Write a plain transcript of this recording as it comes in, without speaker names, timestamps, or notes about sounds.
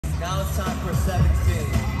Now it's time for 17.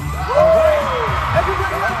 Alright,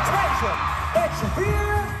 everybody attention! It's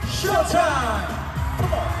beer showtime!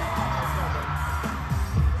 Come on!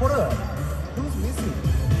 Hold up. Who's missing?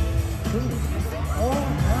 Who? Oh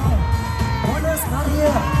no. Warner's not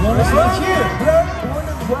here. Warner's not here.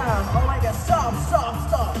 Warner's brown. Oh my god. Stop.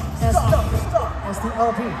 That's the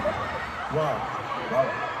LP. Wow.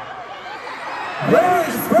 Where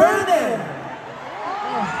is Vernon?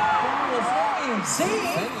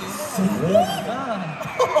 Singing?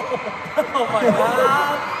 Oh my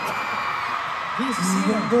god. He's a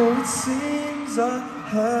singer. Even though it seems I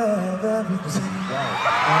have everything,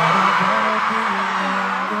 I don't want to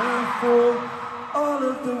be for all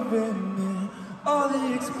of the women, all the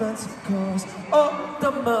expensive cars, all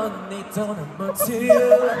the money don't amount to you.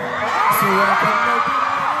 So I can make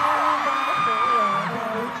it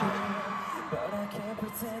but I can't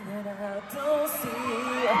pretend that I don't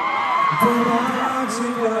see. But I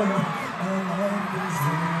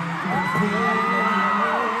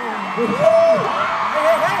Hey!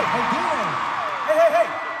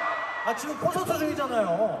 아 지금 콘서트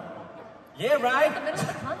중이잖아요. Yeah, right? In the middle of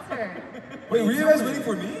the concert. Wait, were you guys waiting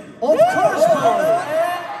for me? Of course, bro.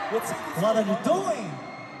 What are you doing?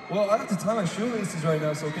 Well, I have to tie my shoelaces right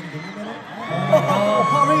now, so can you give me a minute? Oh,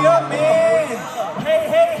 hurry up, man!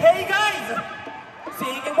 Hey, guys!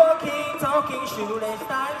 Singing, walking, talking, shoelace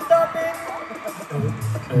time, stop it!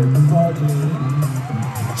 Everybody,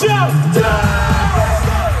 jump!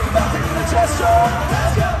 Let's go!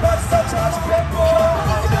 Let's stop charging people!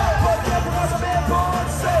 But never was a man born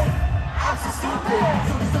to say, I'm so stupid.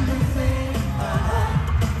 It's the new thing.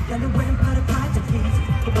 And the 왼팔을 발전기지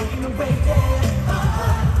walking away there.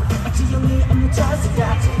 지형이 없는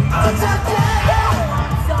저승같이 어떻게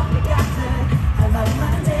썸네 같은 할 말만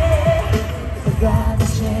해. 내가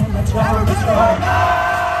대신 맞춰보는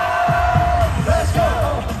Let's go.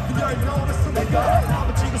 그녀의 노래서 내가 남은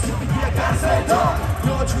지금 슬픈 이야기 안 say no.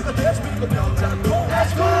 여주가 되지 믿고 명장로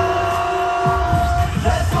Let's go.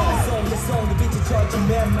 Let's go. 내 손에 빛이 젖은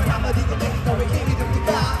말 한마디도 내가 왜 힘이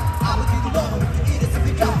듭니까? 아무리도 너무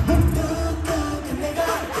이랬습니까? 묵묵한 내가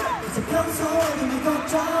이제 평소에 내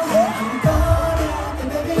걱정해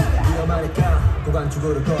위험하니까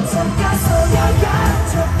고관축으로 걸어 성가소녀야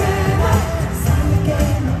절대나 상하게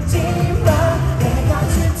먹지마 내가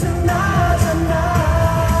질투나잖아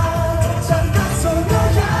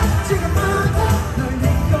성가소녀야 지금부터 널 내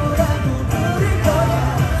거라고 부를 거야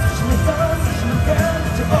조심해서 조심하게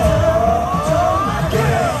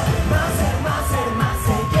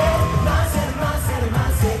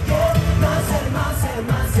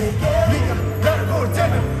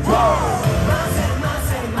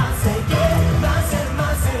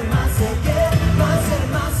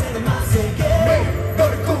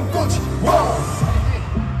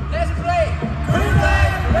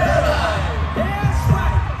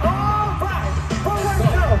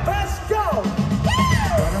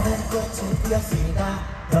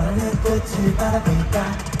너는 꽃을 바라보니까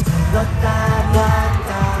들었다 놨다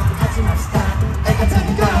하지 맙시다 애가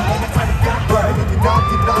타니까 Burning it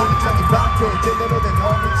up 자기 밭에 제대로 된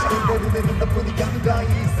homie 차례를 내는 너뿐이 양가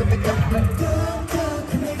있습니까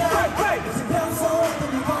뚝뚝한 내가 무슨 평소에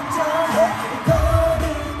내 걱정해 이거는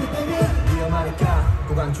내 baby 위험하니까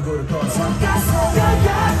고관축으로 걸어 성가소녀야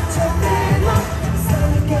절대 너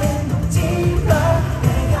이상하게 먹지마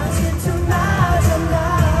내가 질투나잖아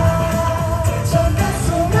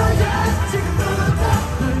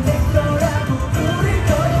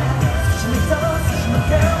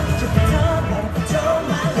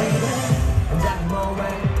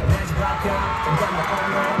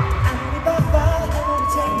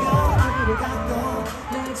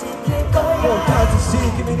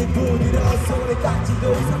기분이 부드러워서 내 깍지도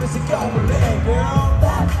손에서 꺼볼래 girl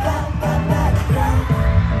girl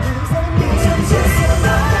사람 미쳐지지 마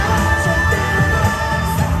절대로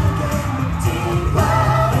이상하게 먹지마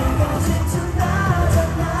내가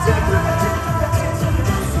질투나잖아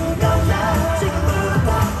성가소녀야 지금부터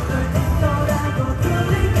널 내 거라고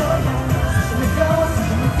부를 거야 조심해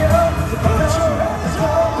go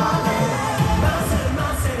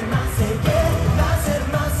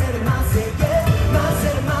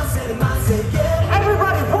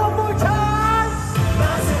Everybody, one more time!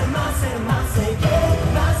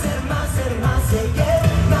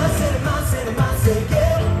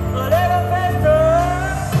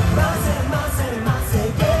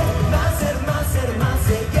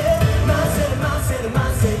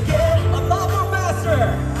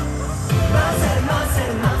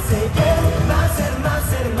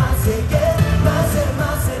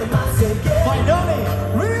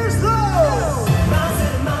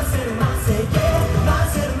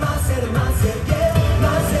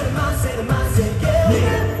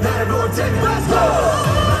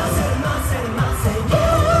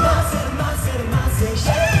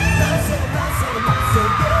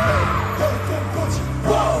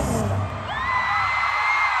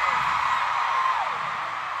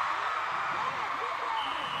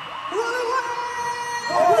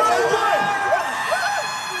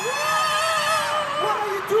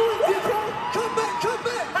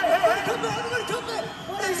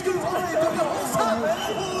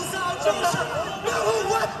 Now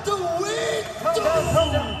what do we do?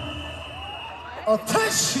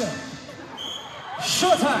 Attention!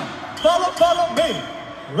 Showtime! Follow me!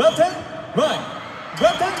 Left and right,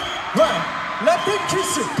 left and right, left and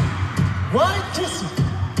kiss it, right kiss it,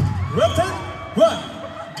 left and right,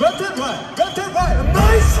 left and right, left and right.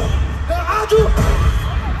 Nice! 아주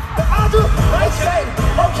nice.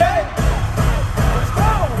 Okay. Let's go.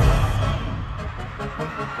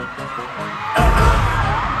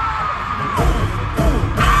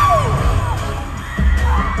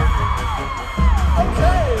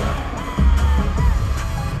 Okay.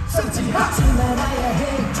 하지 말아야 해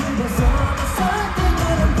주변 속에서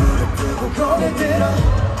때문에 무릎 꿇고 고개 들어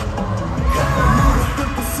무릎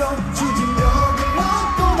꿇고서 추진력을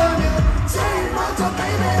얻고 나면 제일 먼저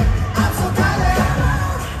baby 앞서가네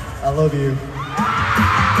I love you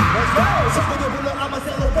Let's go 친구들 불러 I'ma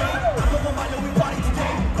celebrate 아무거 말려 we party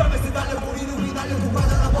today 밤에서 달려 우리는 휘날려고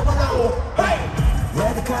바다나 뽑아나고 Hey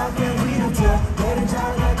레드카펫 위로 줘 내를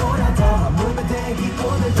잘하고 나서 물면 대기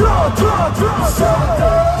오늘 Draw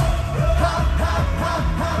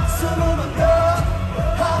숨으면 더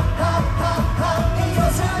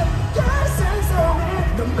이것은 결승선을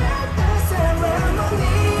넌 make this ceremony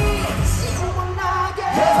시원하게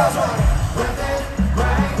Yeah, that's right Left it,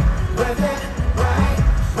 right Left it, right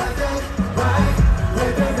Left it, right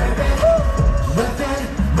Left it, left it Left it,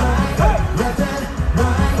 right Left it,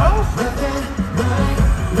 right Left it, right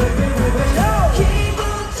Left it, left it 기분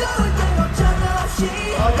좋을 땐 걱정 없이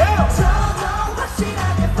저도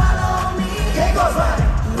확실하게 follow me Yeah, goes right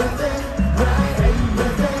Left it, right,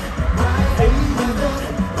 left it, right, left it, right, hey,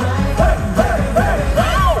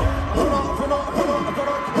 Hold on,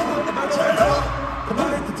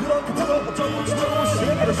 그만해, 들어, 조금씩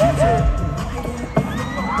해도 쉽지.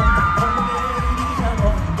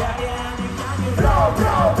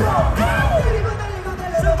 달리고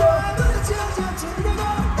달려도 아무렇지 않지 내가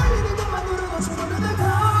달리는 것만으로도 충분히 되고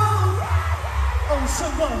Oh,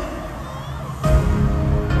 someone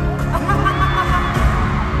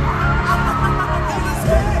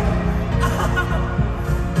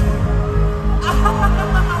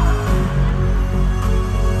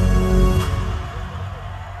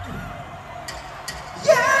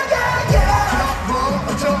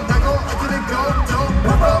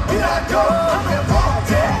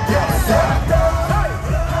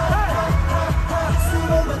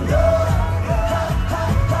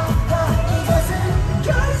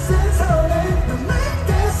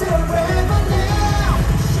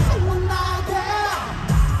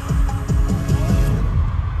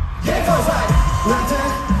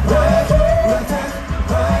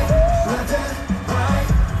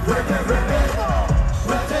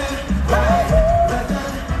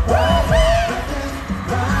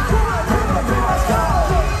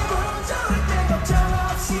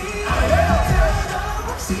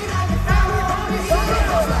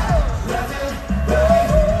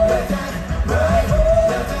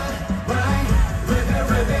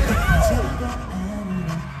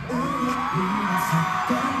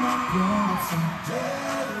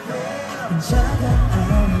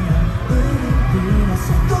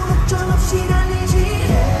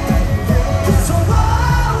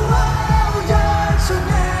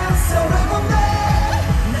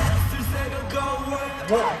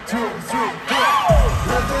One, two, three,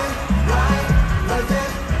 go!